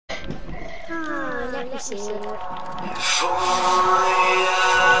Let me see.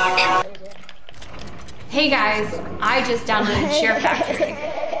 Hey guys, I just downloaded SHAREfactory.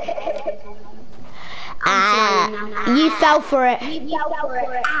 You fell for it.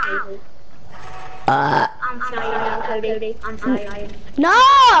 I'm flying, Cody. I'm flying.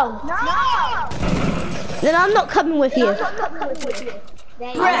 No! Then I'm not coming with you.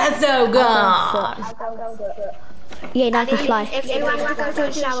 Breath of God! Yeah, now I can fly. If you want to go to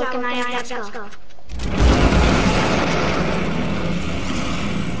a shower, can I have that scarf?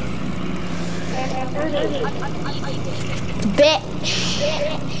 Bitch.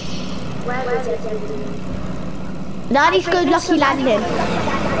 Where is it? Daddy's good lucky landing.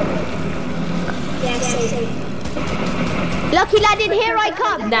 Yes. Lucky landing, here I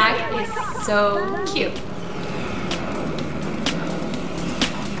come. That is so cute.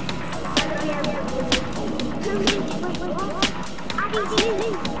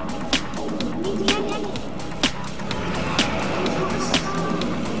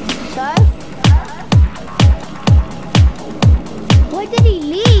 So? Why did he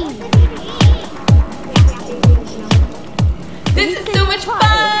leave? This is so much fun!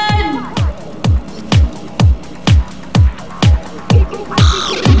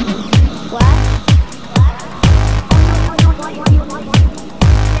 What?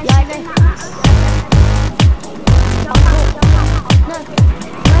 Yeah, I know.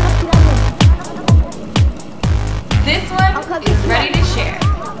 This one is ready to share.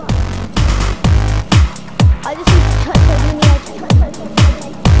 I just need to touch the mini edge.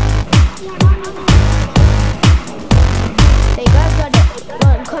 There you go, got it.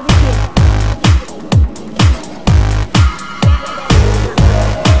 Well, I'm coming to you.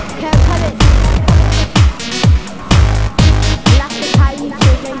 Okay, I'm coming. You'll have to tie me to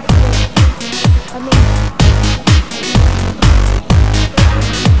the lens. I mean...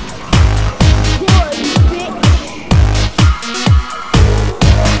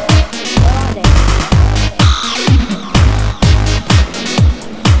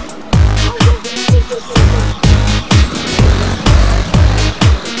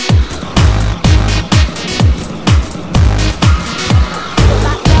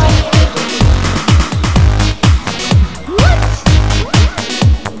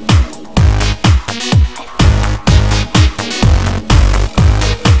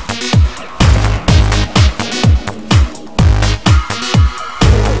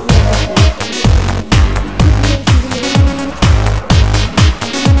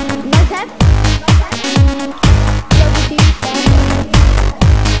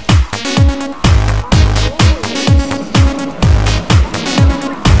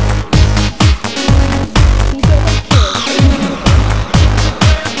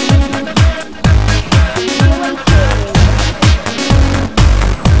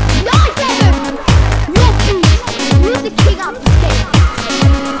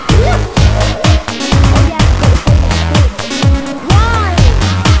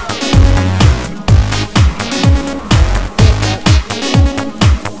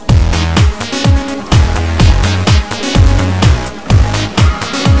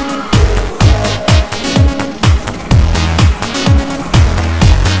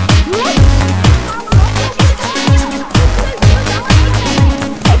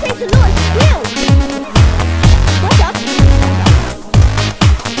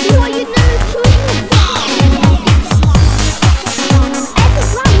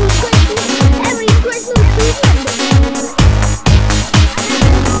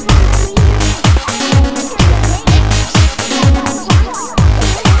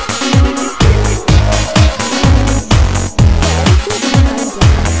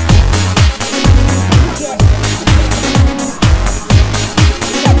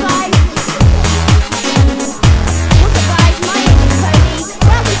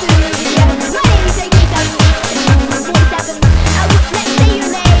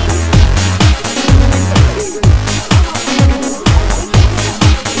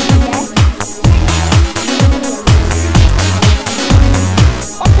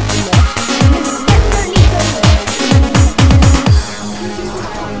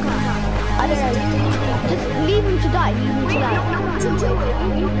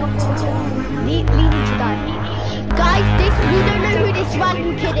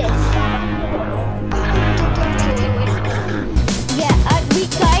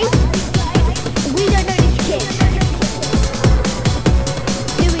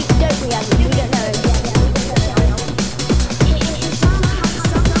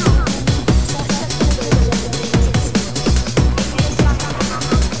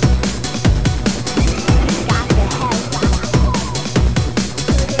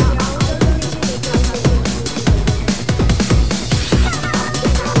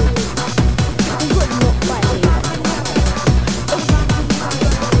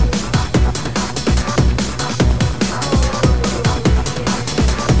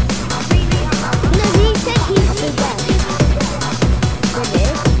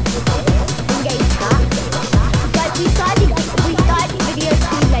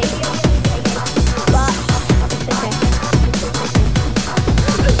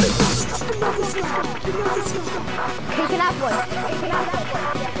 You can have one.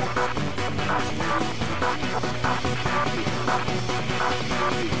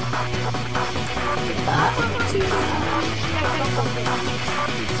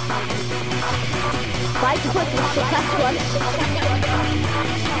 Why did you put the last one?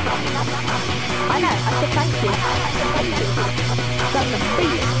 I know, I said thank you. That's a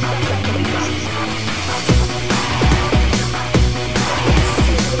beat.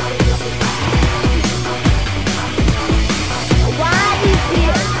 Why do you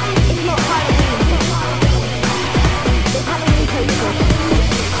feel it's not Halloween? It's Halloween posters.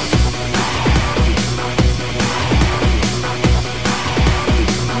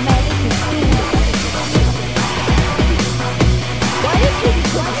 Why do you think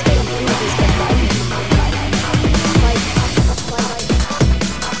it's not staying through this thing?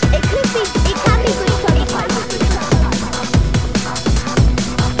 It can be good sometimes.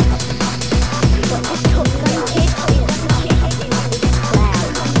 But this Top Gun kid is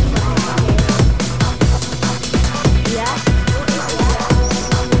loud. Yeah?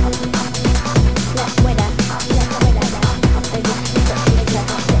 Let's wait there.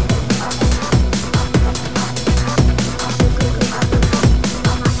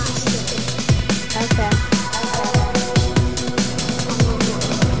 Okay.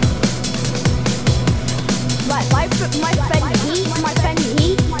 Right, my friend,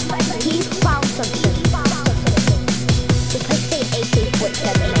 he found something. It's like say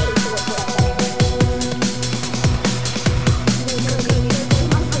AK-47.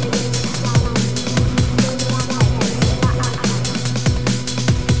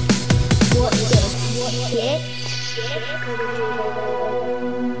 What shit?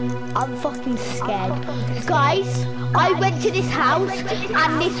 I'm fucking scared. Guys, I went to this house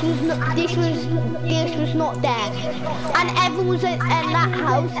and this was not there. And everyone was in that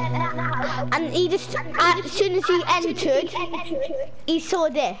house and he just, as soon as he entered, he saw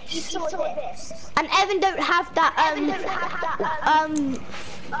this. And Evan don't have that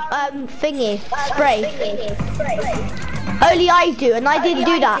thingy, spray. Only I do, and I didn't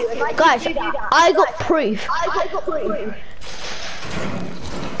do that. Guys, I got proof.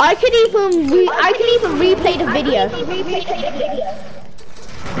 I can even replay the video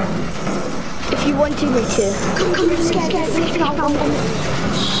if you wanted me to.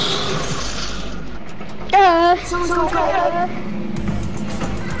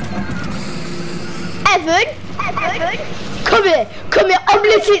 Evan, come here, I'm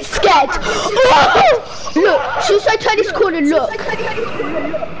legit scared. Oh! Look, since I turn this corner, look.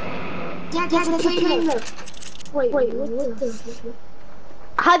 Wait, what the?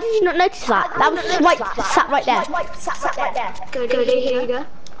 How did you not notice that? That was sat right there. Go, here you go.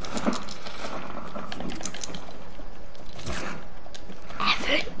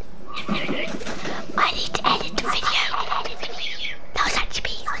 Evan, I need to edit the video. That was actually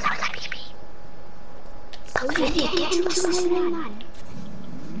me. Get into the snowman.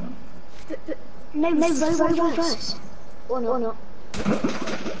 No, reverse. Or not.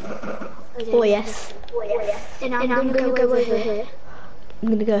 Oh yes. Then I'm gonna go over here. I'm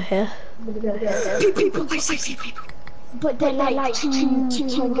gonna go here. People, I see people. But they're like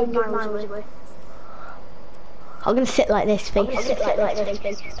 200 miles away. I'm gonna sit like this, face.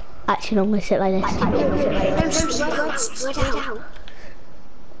 Actually, no, I'm gonna sit like this.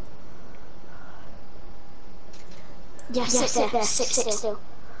 Yeah, sit there. Sit still.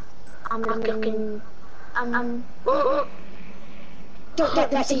 I'm looking. Don't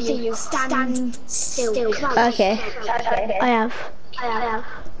let them see you. Stand still. Okay. I have.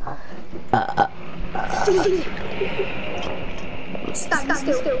 Stand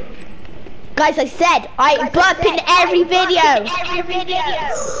still. Guys, I said I burp in every video.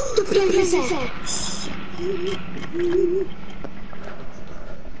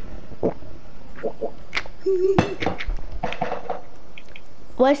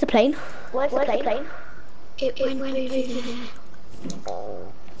 Where's the plane? Where's the plane? It went over there.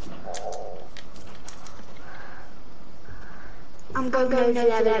 I'm going over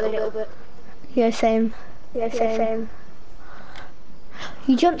there a little bit. Yeah, same.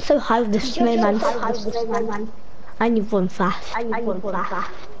 You jumped so high with the snowman. And you've run fast.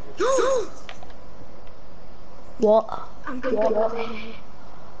 What? I'm going to go over here.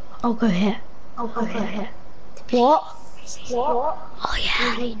 I'll go here. What? Oh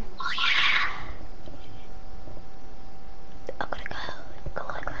yeah. I'm gonna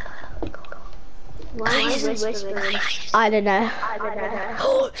go. Why is he whispering? I don't know.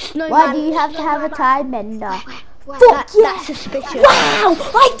 Why do you have to have a time bender? Fuck yeah! That's suspicious. Wow!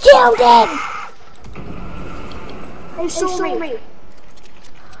 I killed him! They saw me.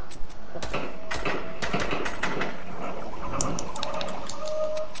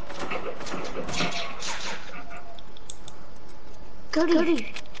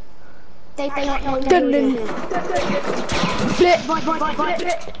 Cody. They don't know Dun, flip.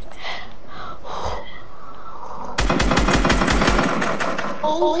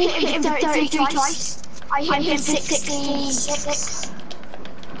 Oh, hit him 33 twice. I hit him 66.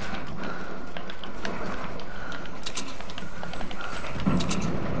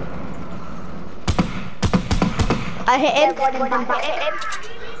 I hit him.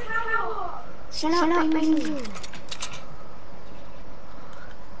 Shut up, baby.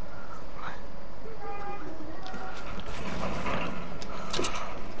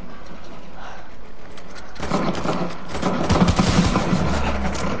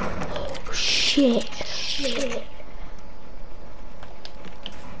 Shit.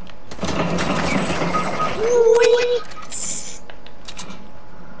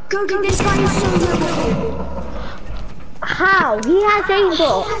 Go, this guy is so low. How? He has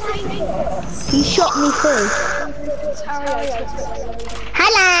aimbot. He shot me first.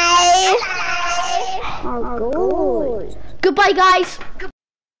 Hello. Oh, good. Goodbye, guys.